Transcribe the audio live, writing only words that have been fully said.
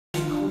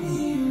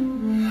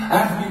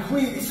African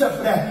queen, except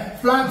for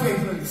that fly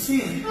paper in the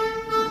ceiling.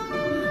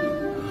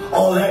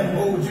 All that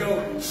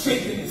mojo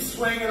shaking and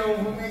swinging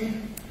over me.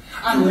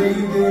 I lay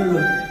there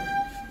looking.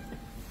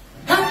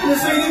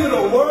 Happiness ain't even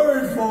a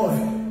word for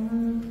it.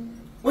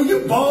 When you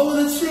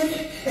balling a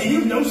chick and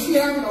you know she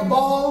having a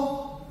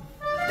ball,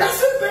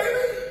 that's it,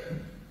 baby.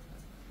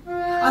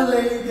 I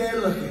lay there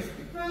looking.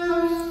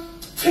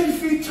 10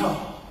 feet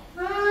tall.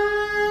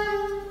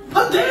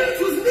 Her dance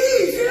was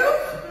me, Jim.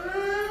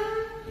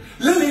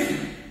 Lily.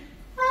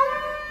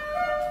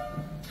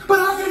 But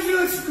how could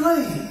you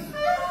explain?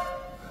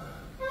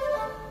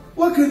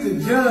 What could the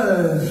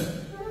judge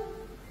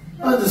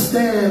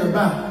understand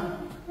about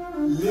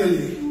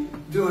Lily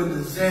doing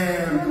the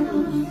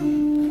Zamboogie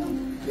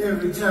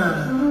every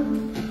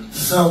time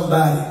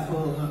somebody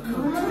pulled her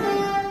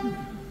coattail?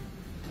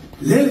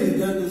 Lily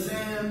done the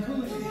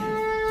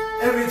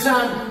Zamboogie every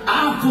time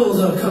I pulled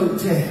her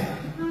coattail.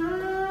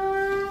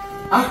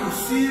 I can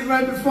see it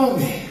right before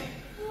me.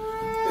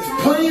 As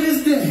plain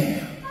as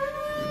day.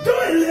 Do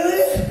it,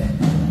 Lily!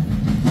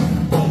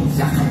 Boom,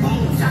 shaka,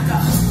 boom, shaka.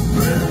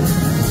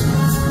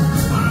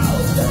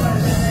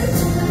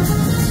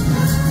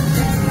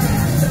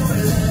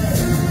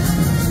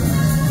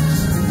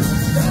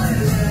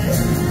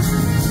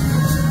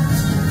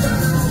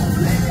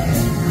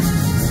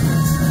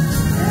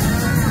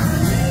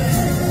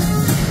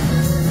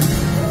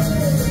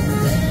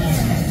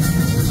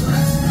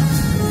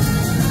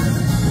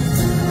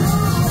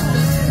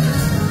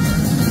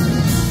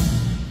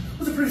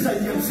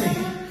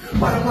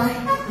 White on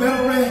white, red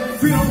on red,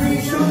 green on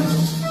green,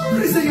 shoes.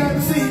 Pretty thing I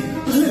ever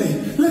seen was Lily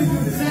do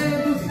the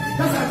Zamboogie.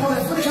 That's how I call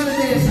that funny kind of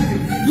dance you do.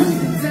 Lily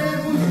do the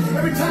Zamboogie.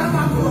 Every time I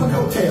pull a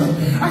coattail,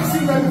 I can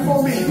see right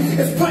before me,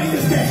 as plain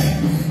as day.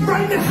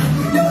 Right now,